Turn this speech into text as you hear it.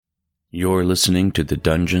You're listening to the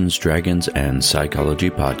Dungeons, Dragons, and Psychology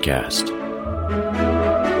Podcast.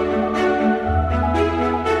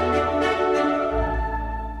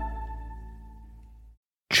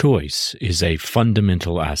 Choice is a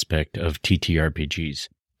fundamental aspect of TTRPGs.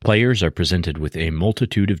 Players are presented with a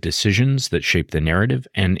multitude of decisions that shape the narrative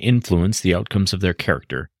and influence the outcomes of their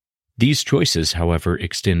character. These choices, however,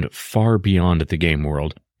 extend far beyond the game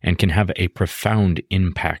world and can have a profound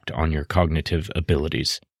impact on your cognitive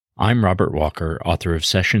abilities. I'm Robert Walker, author of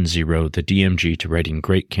Session Zero, the DMG to writing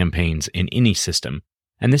great campaigns in any system,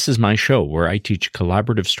 and this is my show where I teach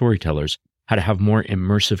collaborative storytellers how to have more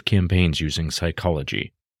immersive campaigns using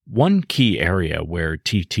psychology. One key area where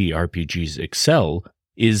TTRPGs excel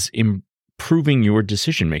is improving your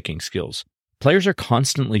decision-making skills. Players are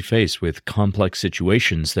constantly faced with complex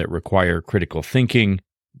situations that require critical thinking,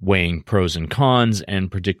 weighing pros and cons,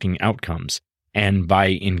 and predicting outcomes. And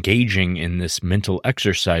by engaging in this mental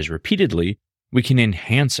exercise repeatedly, we can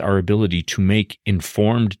enhance our ability to make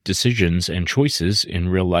informed decisions and choices in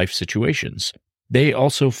real-life situations. They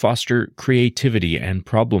also foster creativity and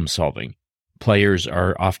problem-solving. Players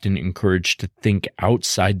are often encouraged to think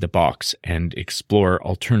outside the box and explore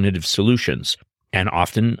alternative solutions, and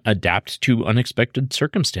often adapt to unexpected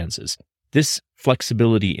circumstances. This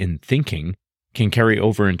flexibility in thinking can carry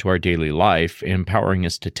over into our daily life, empowering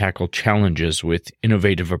us to tackle challenges with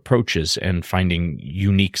innovative approaches and finding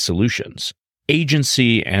unique solutions.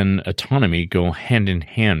 Agency and autonomy go hand in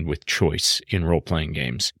hand with choice in role-playing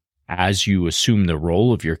games. As you assume the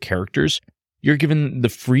role of your characters, you're given the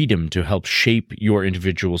freedom to help shape your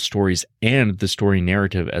individual stories and the story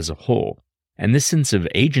narrative as a whole. And this sense of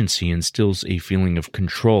agency instills a feeling of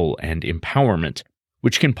control and empowerment,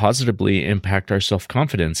 which can positively impact our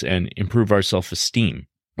self-confidence and improve our self-esteem.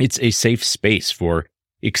 It's a safe space for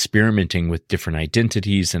experimenting with different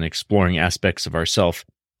identities and exploring aspects of ourself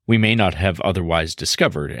we may not have otherwise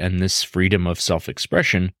discovered, and this freedom of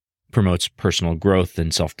self-expression promotes personal growth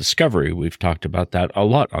and self-discovery. We've talked about that a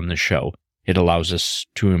lot on the show. It allows us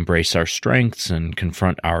to embrace our strengths and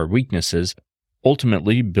confront our weaknesses,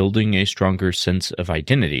 ultimately building a stronger sense of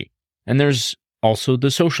identity. And there's also the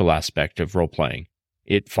social aspect of role-playing.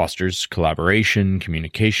 It fosters collaboration,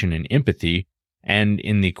 communication, and empathy, and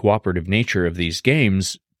in the cooperative nature of these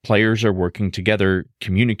games, players are working together,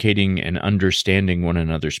 communicating and understanding one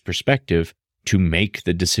another's perspective to make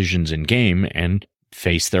the decisions in game and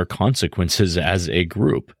face their consequences as a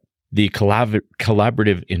group. The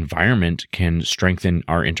collaborative environment can strengthen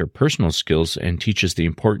our interpersonal skills and teach us the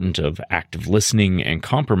importance of active listening and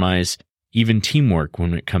compromise, even teamwork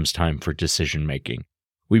when it comes time for decision-making.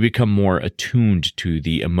 We become more attuned to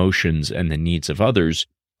the emotions and the needs of others,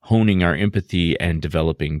 honing our empathy and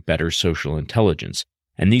developing better social intelligence.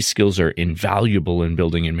 And these skills are invaluable in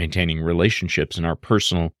building and maintaining relationships in our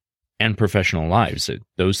personal and professional lives.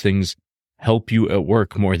 Those things help you at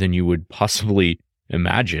work more than you would possibly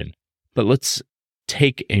imagine. But let's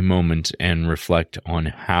take a moment and reflect on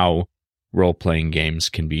how role-playing games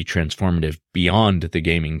can be transformative beyond the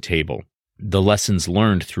gaming table. The lessons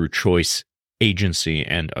learned through choice, agency,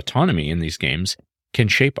 and autonomy in these games can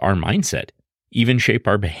shape our mindset, even shape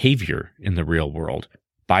our behavior in the real world.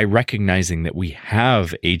 By recognizing that we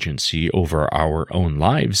have agency over our own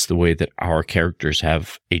lives, the way that our characters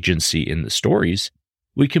have agency in the stories,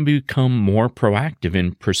 we can become more proactive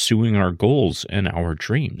in pursuing our goals and our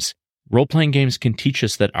dreams. Role-playing games can teach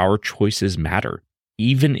us that our choices matter.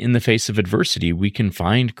 Even in the face of adversity, we can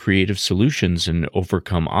find creative solutions and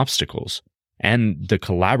overcome obstacles. And the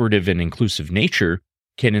collaborative and inclusive nature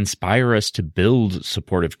can inspire us to build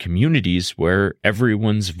supportive communities where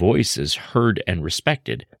everyone's voice is heard and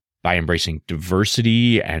respected. By embracing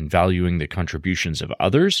diversity and valuing the contributions of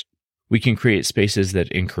others, we can create spaces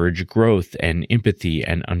that encourage growth and empathy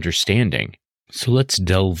and understanding. So let's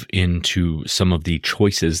delve into some of the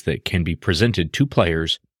choices that can be presented to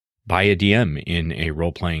players by a DM in a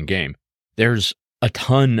role-playing game. There's a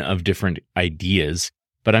ton of different ideas,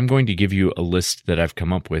 but I'm going to give you a list that I've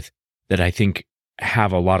come up with that I think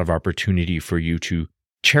have a lot of opportunity for you to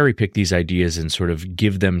cherry pick these ideas and sort of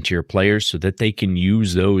give them to your players so that they can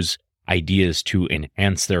use those ideas to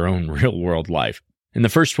enhance their own real-world life. And the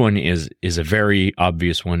first one is a very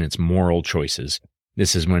obvious one. It's moral choices.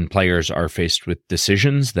 This is when players are faced with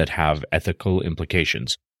decisions that have ethical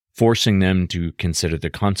implications, forcing them to consider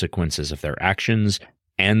the consequences of their actions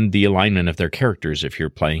and the alignment of their characters if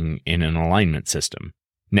you're playing in an alignment system.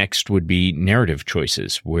 Next would be narrative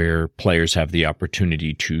choices, where players have the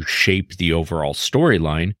opportunity to shape the overall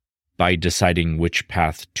storyline by deciding which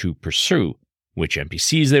path to pursue, which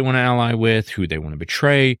NPCs they want to ally with, who they want to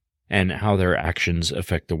betray, and how their actions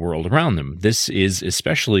affect the world around them. This is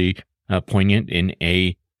especially poignant in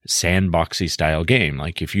a sandboxy style game.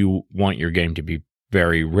 Like if you want your game to be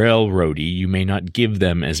very railroady, you may not give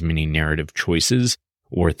them as many narrative choices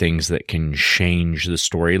or things that can change the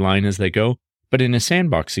storyline as they go. But in a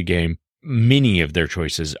sandboxy game, many of their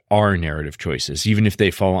choices are narrative choices. Even if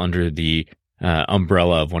they fall under the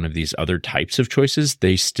umbrella of one of these other types of choices,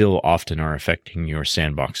 they still often are affecting your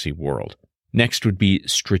sandboxy world. Next would be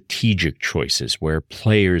strategic choices, where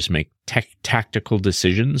players make tactical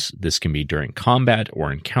decisions. This can be during combat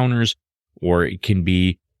or encounters, or it can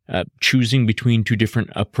be choosing between two different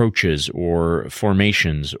approaches or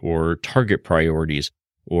formations or target priorities,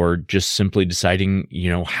 or just simply deciding,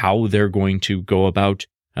 how they're going to go about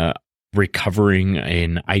recovering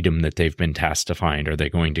an item that they've been tasked to find. Are they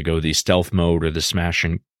going to go the stealth mode or the smash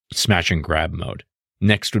and grab mode?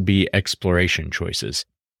 Next would be exploration choices,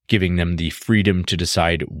 giving them the freedom to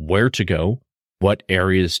decide where to go, what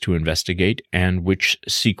areas to investigate, and which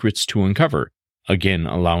secrets to uncover. Again,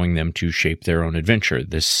 allowing them to shape their own adventure.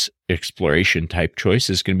 This exploration type choice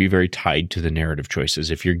is going to be very tied to the narrative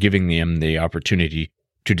choices. If you're giving them the opportunity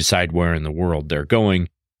to decide where in the world they're going,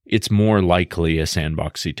 it's more likely a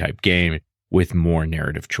sandboxy type game with more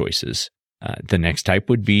narrative choices. The next type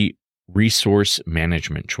would be resource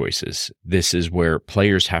management choices. This is where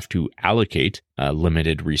players have to allocate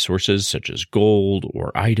limited resources such as gold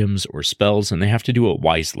or items or spells, and they have to do it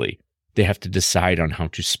wisely. They have to decide on how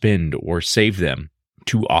to spend or save them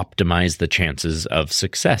to optimize the chances of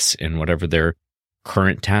success in whatever their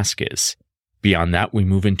current task is. Beyond that, we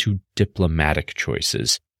move into diplomatic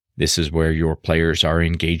choices. This is where your players are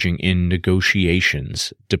engaging in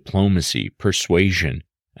negotiations, diplomacy, persuasion,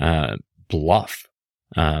 bluff,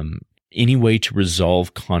 any way to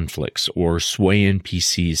resolve conflicts or sway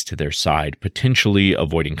NPCs to their side, potentially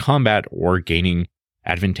avoiding combat or gaining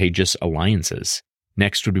advantageous alliances.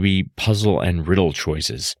 Next would be puzzle and riddle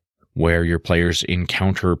choices, where your players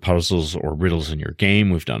encounter puzzles or riddles in your game.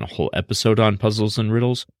 We've done a whole episode on puzzles and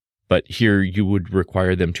riddles, but here you would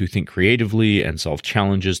require them to think creatively and solve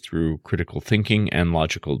challenges through critical thinking and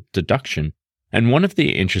logical deduction. And one of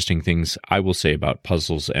the interesting things I will say about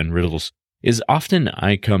puzzles and riddles is often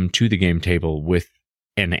I come to the game table with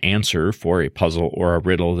an answer for a puzzle or a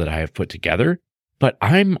riddle that I have put together, but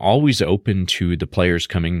I'm always open to the players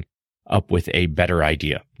coming up with a better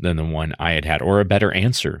idea than the one I had, or a better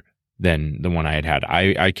answer than the one I had.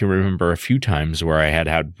 I can remember a few times where I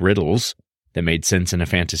had riddles that made sense in a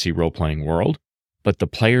fantasy role-playing world, but the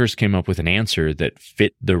players came up with an answer that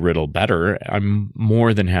fit the riddle better. I'm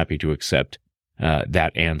more than happy to accept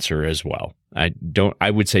that answer as well.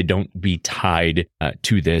 I would say don't be tied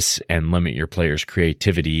to this and limit your players'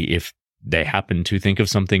 creativity if they happen to think of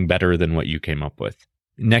something better than what you came up with.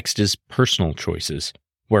 Next is personal choices,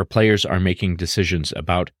 where players are making decisions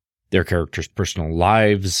about their characters' personal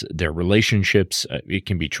lives, their relationships. It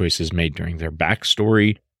can be choices made during their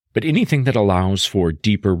backstory, but anything that allows for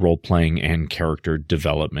deeper role-playing and character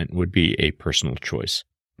development would be a personal choice.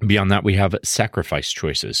 Beyond that, we have sacrifice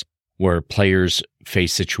choices, where players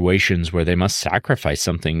face situations where they must sacrifice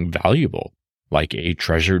something valuable, like a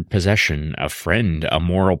treasured possession, a friend, a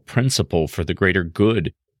moral principle for the greater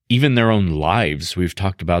good, even their own lives. We've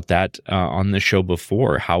talked about that on the show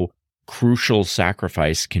before, how crucial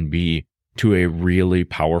sacrifice can be to a really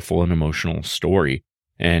powerful and emotional story.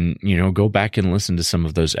 And, go back and listen to some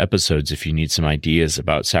of those episodes if you need some ideas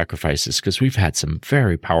about sacrifices, because we've had some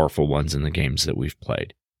very powerful ones in the games that we've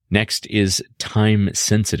played. Next is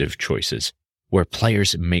time-sensitive choices, where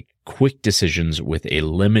players make quick decisions with a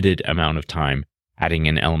limited amount of time, adding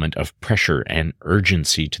an element of pressure and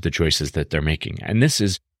urgency to the choices that they're making. And this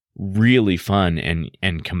is really fun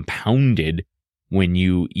and compounded when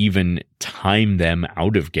you even time them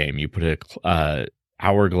out of game. You put a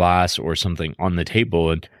hourglass or something on the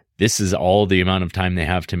table, and this is all the amount of time they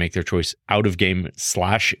have to make their choice out of game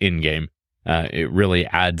 / in game. It really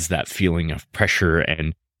adds that feeling of pressure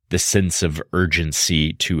and the sense of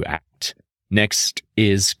urgency to act. Next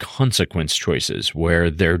is consequence choices,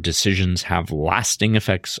 where their decisions have lasting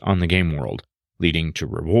effects on the game world, leading to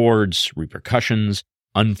rewards, repercussions,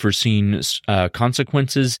 unforeseen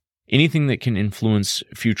consequences, anything that can influence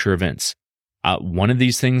future events. One of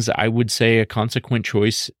these things I would say a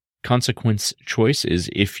consequence choice is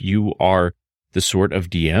if you are the sort of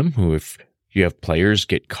DM who, if you have players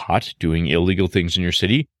get caught doing illegal things in your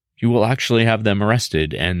city, you will actually have them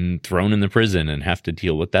arrested and thrown in the prison and have to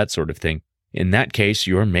deal with that sort of thing. In that case,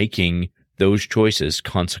 you're making those choices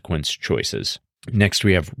consequence choices. Next,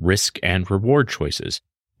 we have risk and reward choices,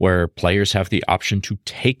 where players have the option to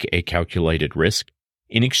take a calculated risk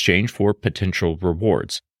in exchange for potential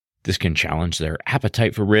rewards. This can challenge their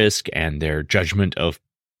appetite for risk and their judgment of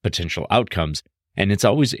potential outcomes. And it's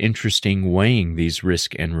always interesting weighing these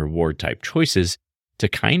risk and reward type choices to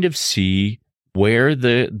kind of see where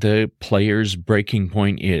the player's breaking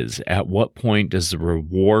point is. At what point does the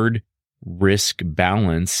reward risk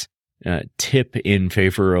balance tip in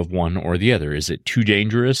favor of one or the other? Is it too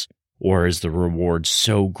dangerous, or is the reward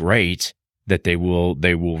so great that they will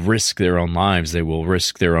risk their own lives, they will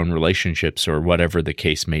risk their own relationships, or whatever the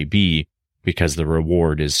case may be, because the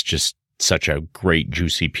reward is just such a great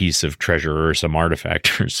juicy piece of treasure or some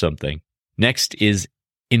artifact or something. Next is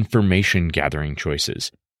information gathering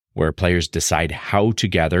choices, where players decide how to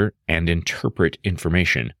gather and interpret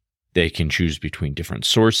information. They can choose between different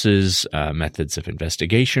sources, methods of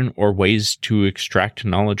investigation, or ways to extract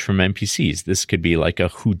knowledge from NPCs. This could be like a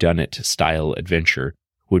whodunit style adventure,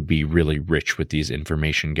 would be really rich with these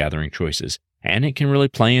information gathering choices. And it can really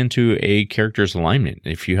play into a character's alignment.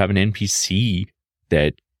 If you have an NPC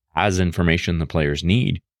that has information the players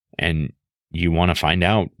need, and you want to find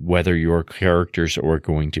out whether your characters are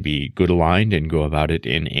going to be good aligned and go about it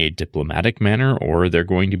in a diplomatic manner, or they're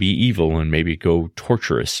going to be evil and maybe go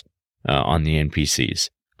torturous on the NPCs.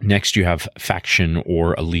 Next, you have faction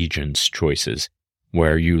or allegiance choices,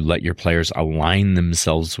 where you let your players align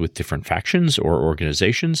themselves with different factions or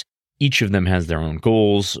organizations. Each of them has their own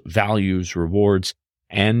goals, values, rewards,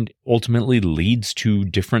 and ultimately leads to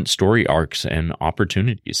different story arcs and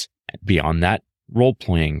opportunities. Beyond that,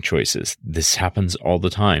 role-playing choices. This happens all the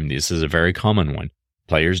time. This is a very common one.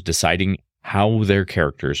 Players deciding how their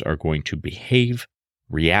characters are going to behave,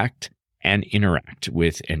 react, and interact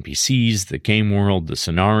with NPCs, the game world, the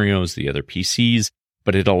scenarios, the other PCs,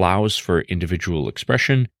 but it allows for individual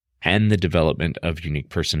expression and the development of unique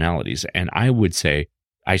personalities. And I would say,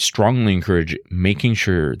 I strongly encourage making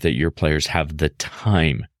sure that your players have the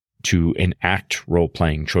time to enact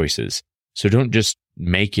role-playing choices. So don't just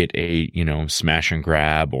make it a, smash and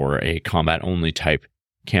grab or a combat-only type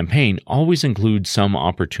campaign. Always include some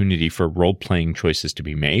opportunity for role-playing choices to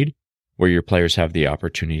be made, where your players have the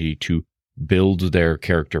opportunity to build their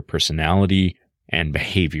character personality and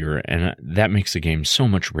behavior, and that makes the game so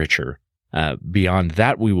much richer. Beyond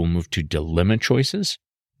that, we will move to dilemma choices,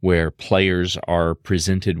 where players are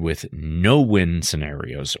presented with no-win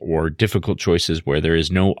scenarios or difficult choices where there is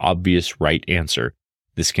no obvious right answer.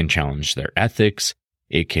 This can challenge their ethics.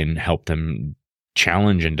 It can help them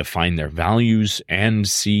challenge and define their values and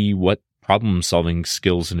see what problem-solving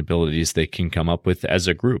skills and abilities they can come up with as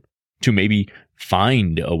a group to maybe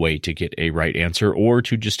find a way to get a right answer, or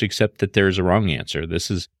to just accept that there's a wrong answer. This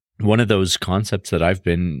is one of those concepts that I've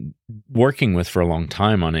been working with for a long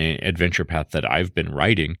time on an adventure path that I've been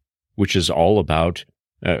writing, which is all about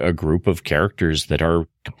a group of characters that are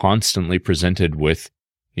constantly presented with,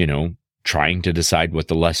 trying to decide what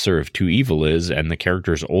the lesser of two evil is, and the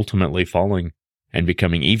characters ultimately falling and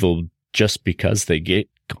becoming evil just because they get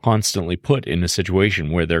constantly put in a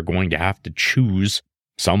situation where they're going to have to choose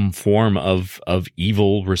some form of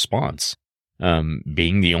evil response,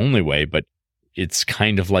 being the only way. But it's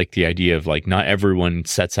kind of like the idea of not everyone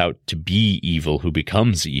sets out to be evil who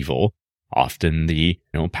becomes evil. Often the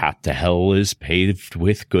path to hell is paved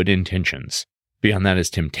with good intentions. Beyond that is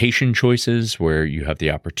temptation choices, where you have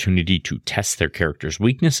the opportunity to test their characters'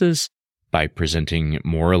 weaknesses by presenting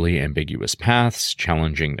morally ambiguous paths,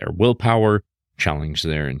 challenging their willpower, challenge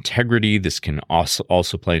their integrity. This can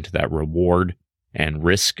also play into that reward and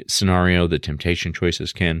risk scenario that temptation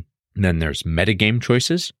choices can. And then there's metagame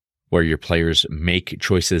choices, where your players make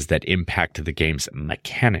choices that impact the game's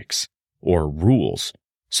mechanics or rules.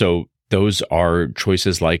 So those are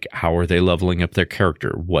choices like, how are they leveling up their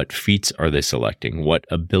character? What feats are they selecting? What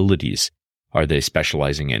abilities are they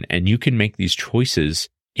specializing in? And you can make these choices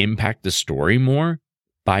impact the story more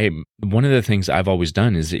by, one of the things I've always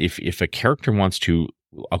done is if a character wants to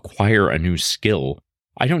acquire a new skill,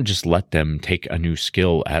 I don't just let them take a new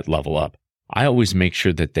skill at level up. I always make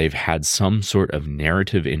sure that they've had some sort of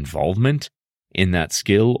narrative involvement in that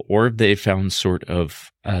skill, or if they found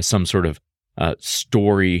some sort of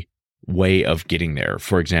story way of getting there.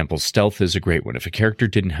 For example, stealth is a great one. If a character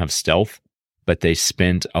didn't have stealth, but they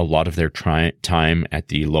spent a lot of their time at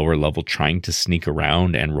the lower level trying to sneak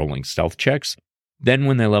around and rolling stealth checks, then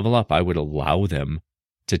when they level up, I would allow them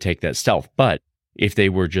to take that stealth. But if they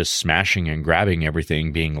were just smashing and grabbing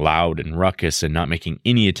everything, being loud and ruckus and not making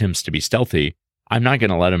any attempts to be stealthy, I'm not going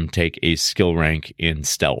to let them take a skill rank in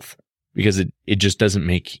stealth, because it just doesn't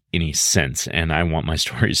make any sense. And I want my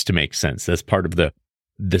stories to make sense. That's part of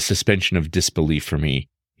the suspension of disbelief for me,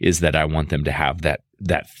 is that I want them to have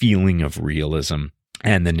that feeling of realism,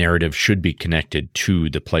 and the narrative should be connected to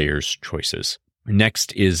the player's choices.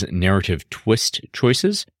 Next is narrative twist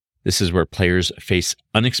choices, This is where players face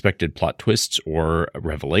unexpected plot twists or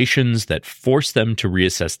revelations that force them to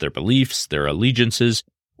reassess their beliefs, their allegiances,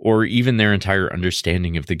 or even their entire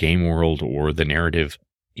understanding of the game world or the narrative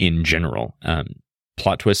in general.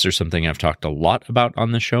 Plot twists are something I've talked a lot about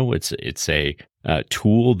on the show. It's a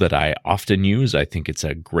tool that I often use. I think it's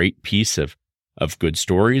a great piece of good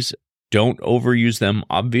stories. Don't overuse them,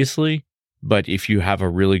 obviously, but if you have a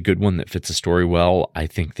really good one that fits a story well, I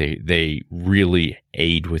think they really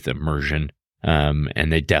aid with immersion,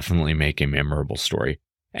 and they definitely make a memorable story.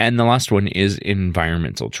 And the last one is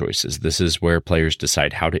environmental choices. This is where players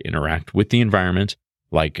decide how to interact with the environment,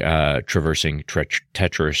 like traversing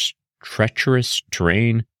treacherous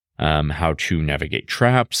terrain, how to navigate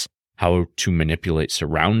traps, how to manipulate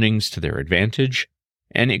surroundings to their advantage.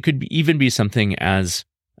 And it could even be something as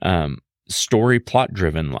story plot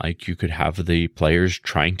driven, like you could have the players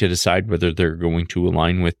trying to decide whether they're going to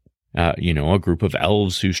align with, a group of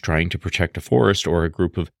elves who's trying to protect a forest, or a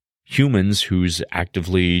group of humans who's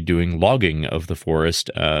actively doing logging of the forest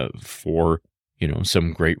for,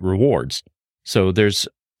 some great rewards. So there's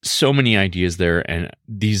so many ideas there, and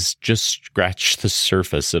these just scratch the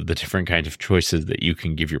surface of the different kinds of choices that you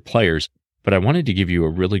can give your players. But I wanted to give you a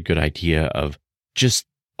really good idea of just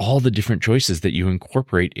all the different choices that you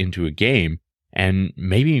incorporate into a game, and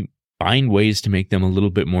maybe find ways to make them a little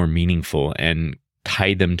bit more meaningful and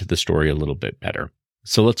tie them to the story a little bit better.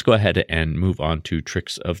 So let's go ahead and move on to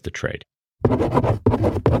tricks of the trade.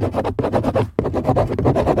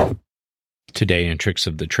 Today in Tricks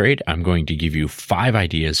of the Trade, I'm going to give you 5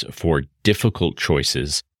 ideas for difficult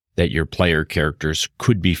choices that your player characters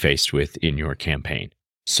could be faced with in your campaign.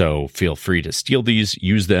 So feel free to steal these,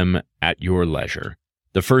 use them at your leisure.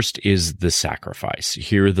 The first is the sacrifice.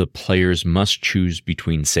 Here, the players must choose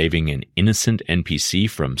between saving an innocent NPC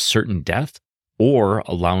from certain death or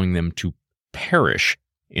allowing them to perish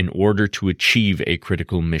in order to achieve a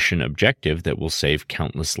critical mission objective that will save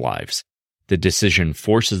countless lives. The decision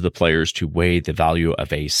forces the players to weigh the value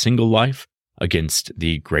of a single life against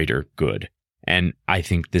the greater good. And I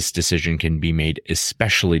think this decision can be made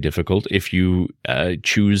especially difficult if you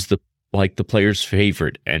choose the player's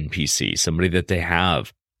favorite NPC, somebody that they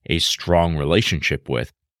have a strong relationship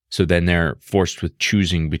with. So then they're forced with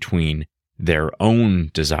choosing between their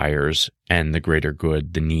own desires and the greater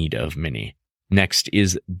good, the need of many. Next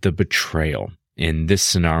is the betrayal. In this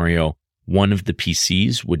scenario, one of the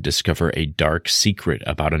PCs would discover a dark secret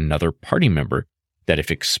about another party member that, if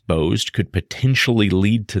exposed, could potentially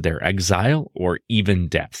lead to their exile or even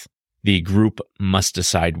death. The group must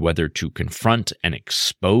decide whether to confront and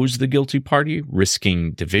expose the guilty party,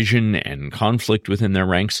 risking division and conflict within their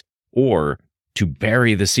ranks, or to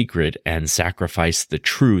bury the secret and sacrifice the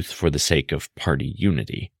truth for the sake of party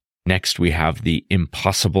unity. Next, we have the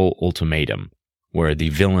impossible ultimatum, where the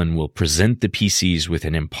villain will present the PCs with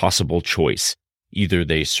an impossible choice. Either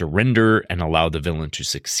they surrender and allow the villain to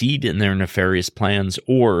succeed in their nefarious plans,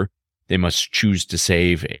 or they must choose to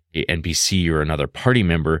save an NPC or another party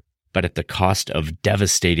member, but at the cost of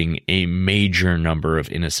devastating a major number of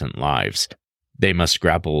innocent lives. They must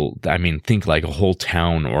think like a whole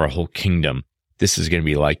town or a whole kingdom. This is going to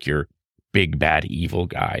be like your big bad evil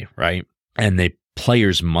guy, right? And the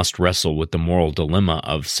players must wrestle with the moral dilemma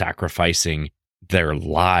of sacrificing their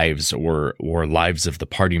lives or lives of the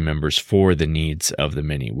party members for the needs of the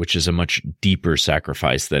many, which is a much deeper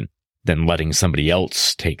sacrifice than letting somebody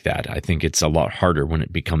else take that. I think it's a lot harder when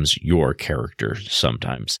it becomes your character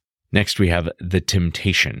sometimes. Next, we have the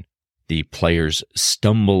temptation. The players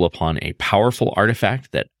stumble upon a powerful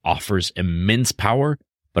artifact that offers immense power,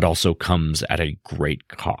 but also comes at a great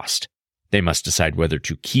cost. They must decide whether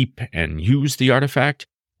to keep and use the artifact,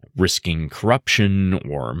 risking corruption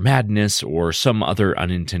or madness or some other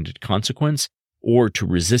unintended consequence, or to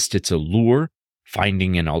resist its allure,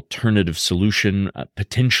 finding an alternative solution,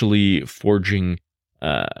 potentially foregoing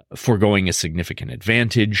a significant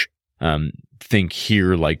advantage. Think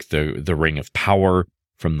here like the Ring of Power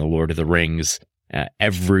from the Lord of the Rings.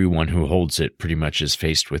 Everyone who holds it pretty much is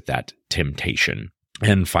faced with that temptation.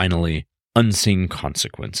 And finally, unseen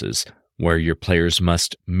consequences, where your players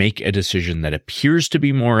must make a decision that appears to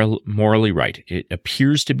be morally right. It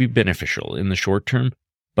appears to be beneficial in the short term,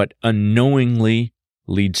 but unknowingly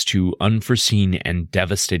leads to unforeseen and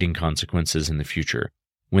devastating consequences in the future.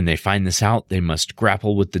 When they find this out, they must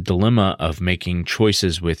grapple with the dilemma of making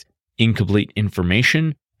choices with incomplete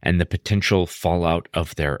information and the potential fallout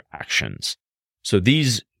of their actions. So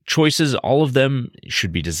these choices, all of them,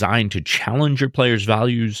 should be designed to challenge your players'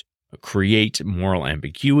 values, create moral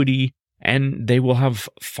ambiguity, and they will have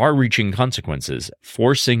far-reaching consequences,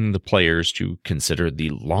 forcing the players to consider the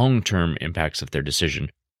long-term impacts of their decision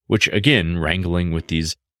which again, wrangling with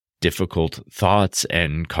these difficult thoughts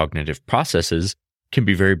and cognitive processes can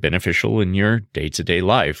be very beneficial in your day-to-day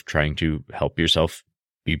life, trying to help yourself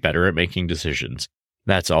be better at making decisions.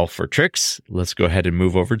 That's all for tricks. Let's go ahead and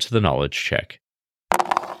move over to the knowledge check.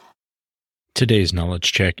 Today's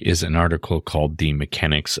knowledge check is an article called The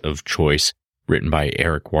Mechanics of Choice, written by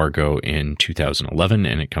Eric Wargo in 2011,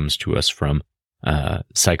 and it comes to us from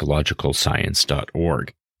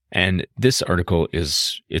psychologicalscience.org. And this article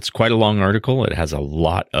it's quite a long article. It has a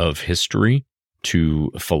lot of history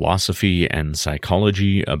to philosophy and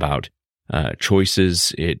psychology about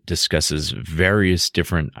choices. It discusses various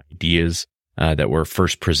different ideas that were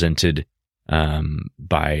first presented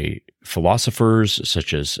by philosophers,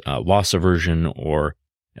 such as loss aversion or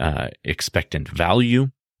expectant value.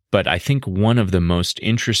 But I think one of the most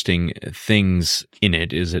interesting things in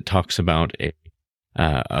it is it talks about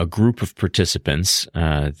a group of participants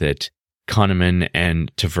that Kahneman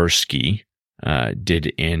and Tversky did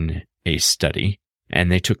in a study.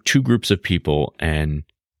 And they took two groups of people, and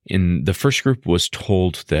in the first group was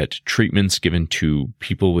told that treatments given to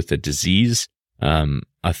people with a disease,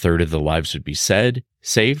 a third of the lives would be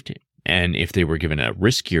saved. And if they were given a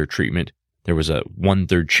riskier treatment, there was a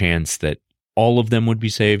 1/3 chance that all of them would be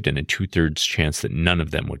saved and a 2/3 chance that none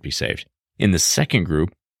of them would be saved. In the second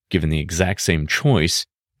group, given the exact same choice,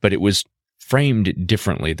 but it was framed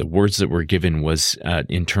differently. The words that were given was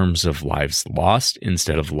in terms of lives lost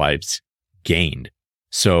instead of lives gained.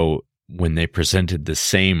 So when they presented the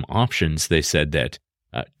same options, they said that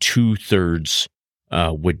 2/3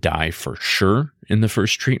 would die for sure in the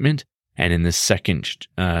first treatment, and in the second,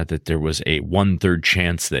 that there was a 1/3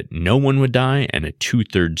 chance that no one would die and a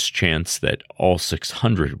 2/3 chance that all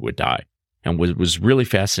 600 would die. And what was really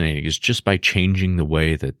fascinating is just by changing the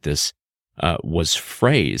way that this was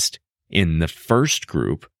phrased, in the first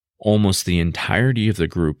group, almost the entirety of the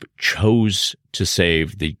group chose to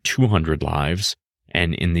save the 200 lives.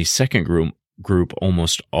 And in the second group,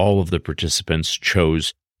 almost all of the participants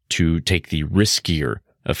chose to take the riskier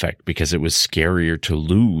effect because it was scarier to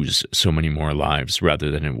lose so many more lives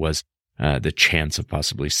rather than it was the chance of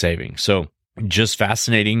possibly saving. So just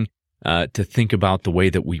fascinating to think about the way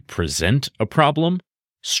that we present a problem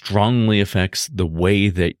strongly affects the way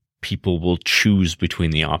that people will choose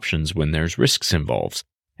between the options when there's risks involved.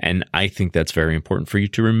 And I think that's very important for you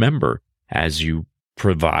to remember as you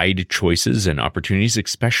provide choices and opportunities,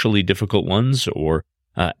 especially difficult ones or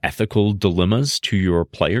ethical dilemmas to your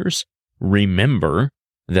players. Remember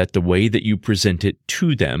that the way that you present it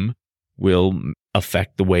to them will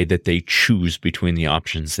affect the way that they choose between the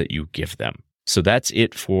options that you give them. So that's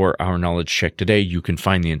it for our knowledge check today. You can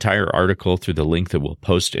find the entire article through the link that we'll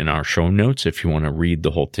post in our show notes if you want to read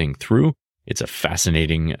the whole thing through. It's a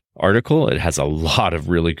fascinating article. It has a lot of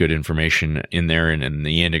really good information in there. And in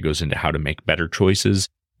the end, it goes into how to make better choices,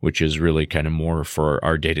 which is really kind of more for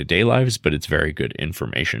our day-to-day lives, but it's very good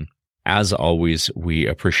information. As always, we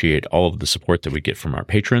appreciate all of the support that we get from our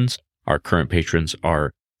patrons. Our current patrons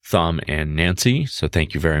are Thom and Nancy, so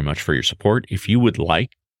thank you very much for your support. If you would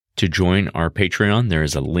like to join our Patreon, there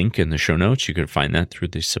is a link in the show notes. You can find that through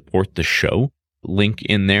the Support the Show link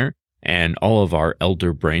in there. And all of our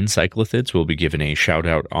Elder Brain Cyclothids will be given a shout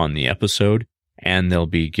out on the episode, and they'll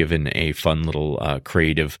be given a fun little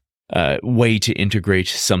creative way to integrate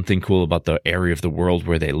something cool about the area of the world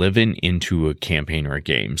where they live in into a campaign or a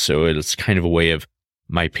game. So it's kind of a way of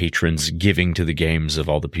my patrons giving to the games of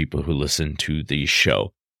all the people who listen to the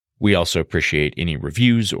show. We also appreciate any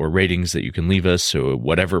reviews or ratings that you can leave us. So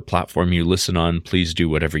whatever platform you listen on, please do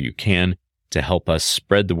whatever you can to help us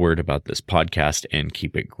spread the word about this podcast and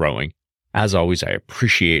keep it growing. As always, I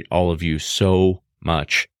appreciate all of you so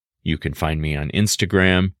much. You can find me on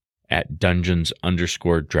Instagram at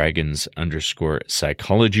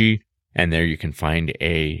dungeons_dragons_psychology. And there you can find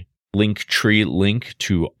a Linktree link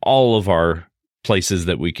to all of our places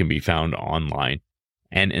that we can be found online.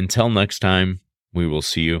 And until next time, we will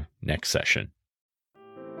see you next session.